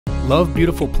Love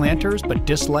beautiful planters but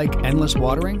dislike endless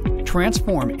watering?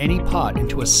 Transform any pot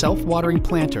into a self-watering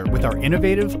planter with our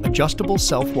innovative adjustable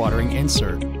self-watering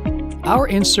insert. Our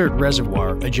insert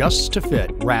reservoir adjusts to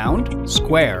fit round,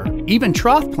 square, even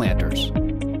trough planters.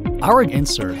 Our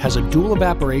insert has a dual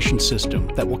evaporation system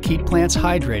that will keep plants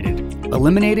hydrated,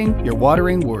 eliminating your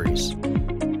watering worries.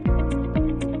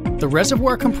 The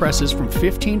reservoir compresses from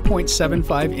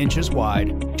 15.75 inches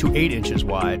wide to 8 inches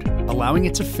wide, allowing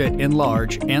it to fit in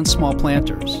large and small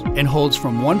planters, and holds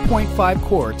from 1.5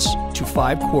 quarts to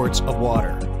 5 quarts of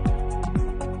water.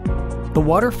 The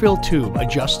water-fill tube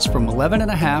adjusts from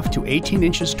 11.5 to 18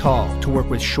 inches tall to work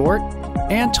with short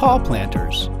and tall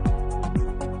planters.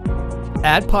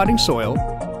 Add potting soil,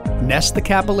 nest the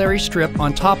capillary strip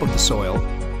on top of the soil,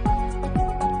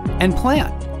 and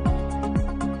plant.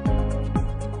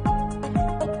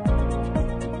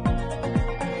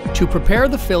 To prepare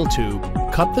the fill tube,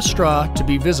 cut the straw to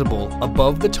be visible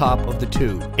above the top of the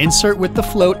tube. Insert with the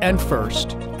float end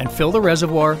first and fill the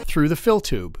reservoir through the fill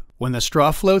tube. When the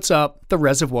straw floats up, the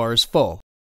reservoir is full.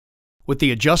 With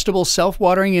the adjustable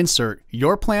self-watering insert,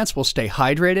 your plants will stay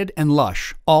hydrated and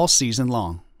lush all season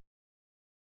long.